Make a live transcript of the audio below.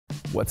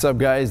What's up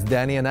guys,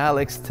 Danny and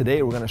Alex.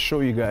 Today we're going to show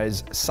you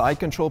guys side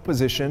control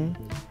position,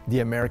 the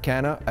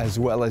Americana, as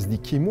well as the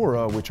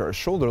Kimura, which are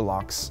shoulder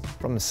locks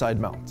from the side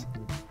mount.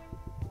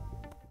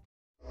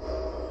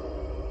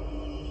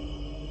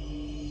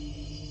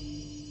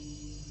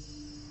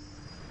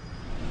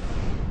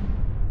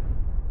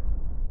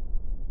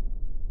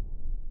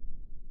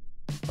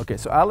 Okay,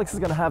 so Alex is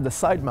going to have the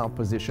side mount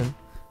position.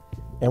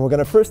 And we're going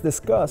to first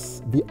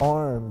discuss the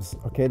arms,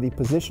 okay, the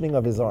positioning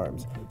of his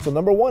arms. So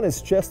number one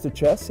is chest to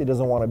chest. He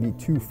doesn't want to be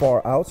too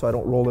far out, so I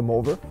don't roll him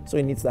over. So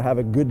he needs to have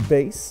a good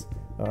base,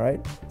 all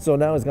right? So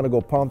now he's going to go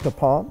palm to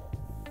palm.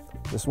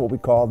 This is what we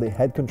call the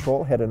head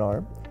control, head and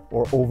arm,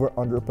 or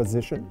over-under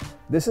position.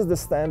 This is the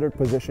standard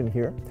position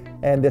here.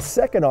 And the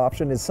second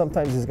option is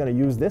sometimes he's going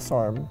to use this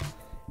arm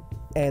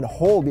and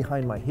hold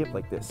behind my hip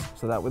like this.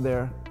 So that way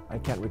there, I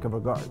can't recover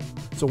guard.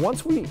 So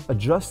once we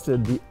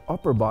adjusted the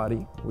upper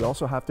body, we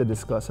also have to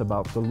discuss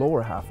about the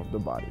lower half of the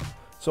body.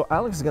 So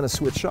Alex is gonna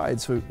switch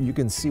sides so you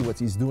can see what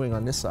he's doing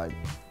on this side.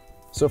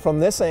 So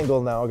from this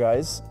angle now,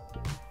 guys,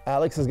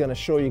 Alex is gonna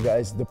show you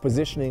guys the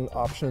positioning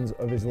options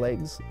of his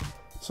legs.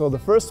 So the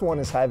first one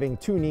is having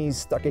two knees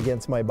stuck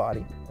against my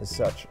body as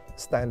such,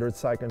 standard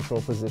side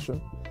control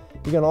position.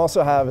 You can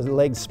also have his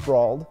legs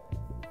sprawled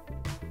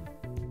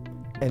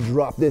and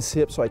drop this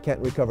hip so I can't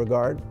recover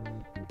guard.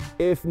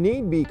 If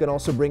need be, he can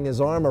also bring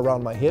his arm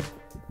around my hip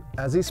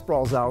as he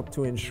sprawls out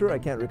to ensure I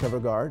can't recover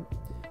guard,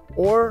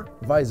 or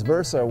vice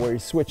versa, where he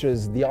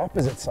switches the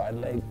opposite side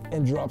leg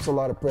and drops a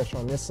lot of pressure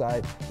on this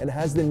side and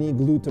has the knee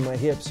glued to my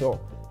hip so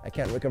I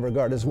can't recover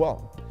guard as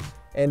well.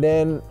 And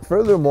then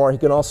furthermore, he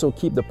can also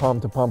keep the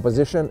palm to palm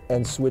position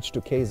and switch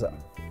to Keiza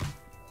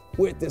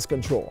with this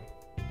control.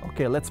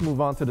 Okay, let's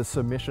move on to the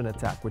submission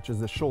attack, which is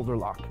the shoulder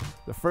lock.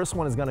 The first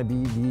one is gonna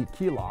be the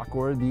key lock,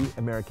 or the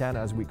Americana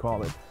as we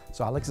call it.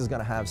 So Alex is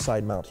gonna have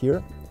side mount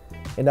here.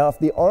 And now if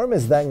the arm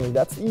is dangling,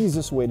 that's the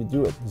easiest way to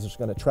do it. He's just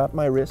gonna trap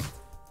my wrist,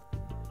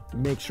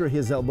 make sure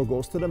his elbow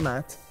goes to the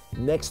mat,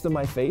 next to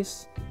my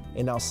face,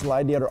 and now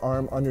slide the other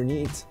arm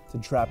underneath to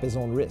trap his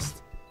own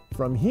wrist.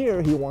 From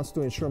here, he wants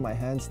to ensure my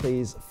hand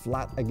stays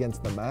flat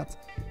against the mat.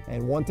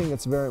 And one thing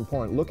that's very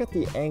important, look at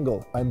the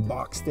angle. I'm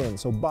boxed in.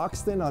 So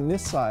boxed in on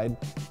this side,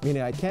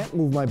 meaning I can't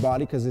move my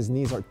body because his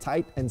knees are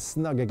tight and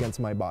snug against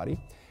my body.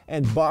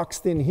 And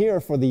boxed in here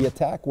for the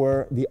attack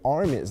where the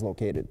arm is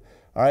located.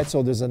 All right,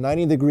 so there's a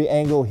 90-degree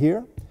angle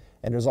here,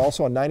 and there's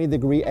also a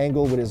 90-degree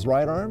angle with his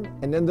right arm,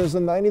 and then there's a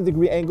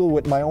 90-degree angle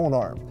with my own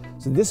arm.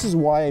 So this is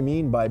why I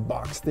mean by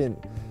boxed in.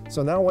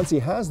 So now once he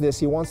has this,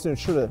 he wants to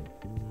ensure the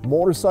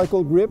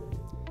motorcycle grip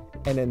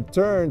and then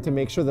turn to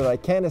make sure that I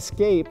can't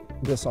escape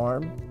this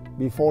arm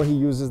before he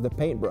uses the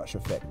paintbrush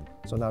effect.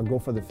 So now go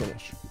for the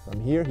finish.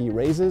 From here, he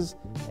raises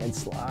and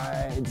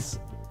slides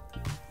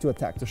to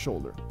attack the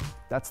shoulder.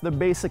 That's the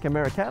basic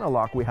Americana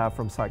lock we have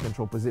from side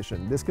control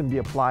position. This can be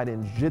applied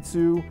in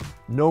Jiu-Jitsu,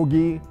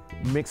 NOGI,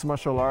 mixed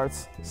martial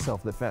arts,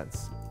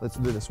 self-defense. Let's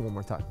do this one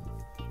more time.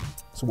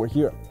 So we're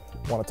here.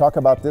 I want to talk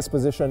about this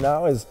position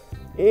now is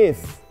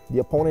if the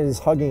opponent is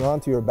hugging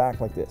onto your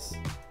back like this.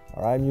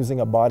 All right, I'm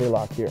using a body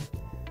lock here.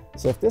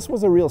 So if this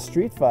was a real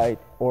street fight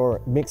or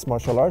mixed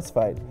martial arts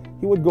fight,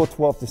 he would go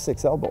 12 to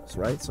 6 elbows,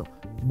 right? So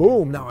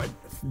boom, now I'd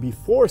be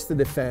forced to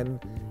defend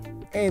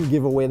and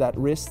give away that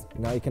wrist.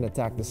 Now you can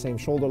attack the same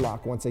shoulder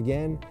lock once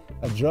again,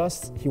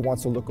 adjust. He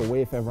wants to look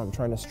away if ever I'm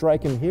trying to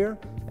strike him here,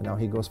 and now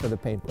he goes for the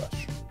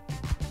paintbrush.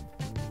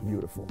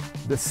 Beautiful.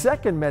 The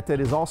second method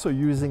is also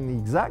using the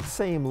exact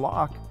same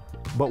lock,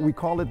 but we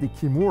call it the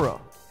Kimura,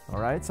 all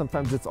right?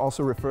 Sometimes it's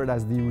also referred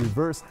as the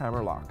reverse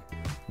hammer lock.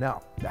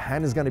 Now, the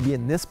hand is gonna be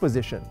in this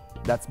position.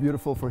 That's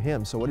beautiful for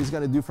him. So what he's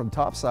gonna do from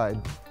top side,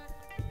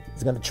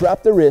 he's gonna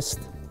trap the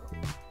wrist,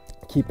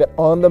 keep it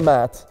on the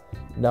mat,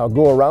 now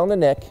go around the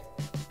neck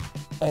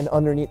and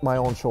underneath my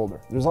own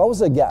shoulder. There's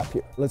always a gap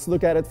here. Let's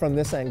look at it from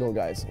this angle,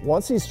 guys.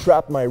 Once he's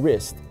trapped my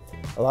wrist,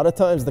 a lot of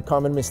times the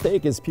common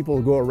mistake is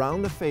people go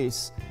around the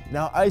face.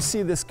 Now I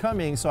see this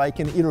coming, so I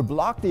can either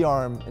block the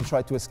arm and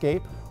try to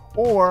escape,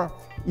 or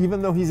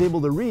even though he's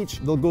able to reach,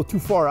 they'll go too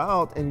far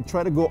out and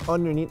try to go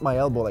underneath my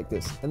elbow like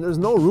this. And there's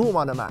no room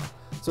on the mat.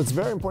 So it's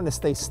very important to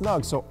stay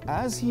snug. So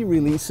as he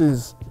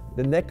releases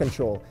the neck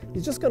control,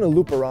 he's just gonna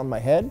loop around my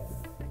head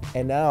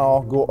and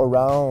now go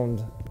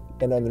around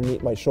and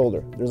underneath my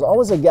shoulder. There's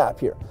always a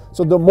gap here.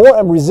 So the more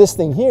I'm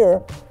resisting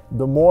here,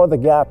 the more the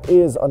gap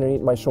is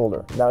underneath my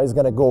shoulder. Now he's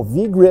gonna go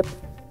V-grip,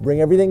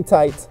 bring everything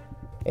tight,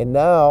 and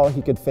now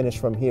he could finish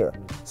from here.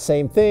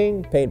 Same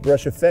thing,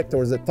 paintbrush effect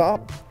towards the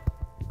top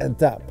and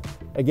tap.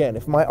 Again,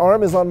 if my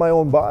arm is on my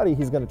own body,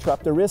 he's gonna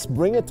trap the wrist,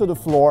 bring it to the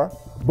floor,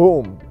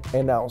 boom,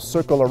 and now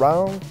circle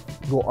around,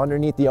 go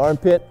underneath the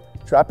armpit,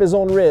 trap his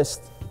own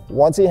wrist.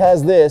 Once he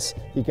has this,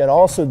 he can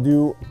also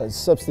do a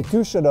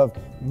substitution of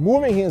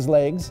moving his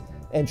legs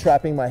and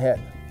trapping my head.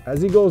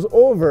 As he goes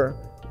over,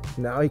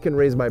 now he can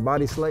raise my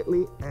body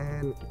slightly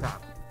and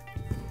tap.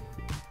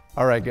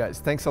 All right,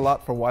 guys, thanks a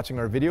lot for watching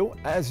our video.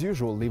 As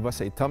usual, leave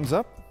us a thumbs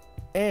up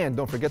and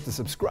don't forget to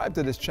subscribe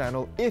to this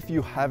channel if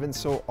you haven't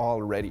so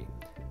already.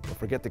 Don't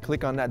forget to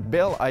click on that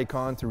bell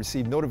icon to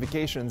receive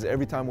notifications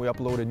every time we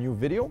upload a new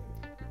video.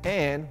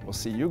 and we'll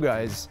see you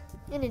guys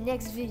in the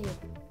next video.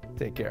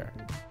 Take care.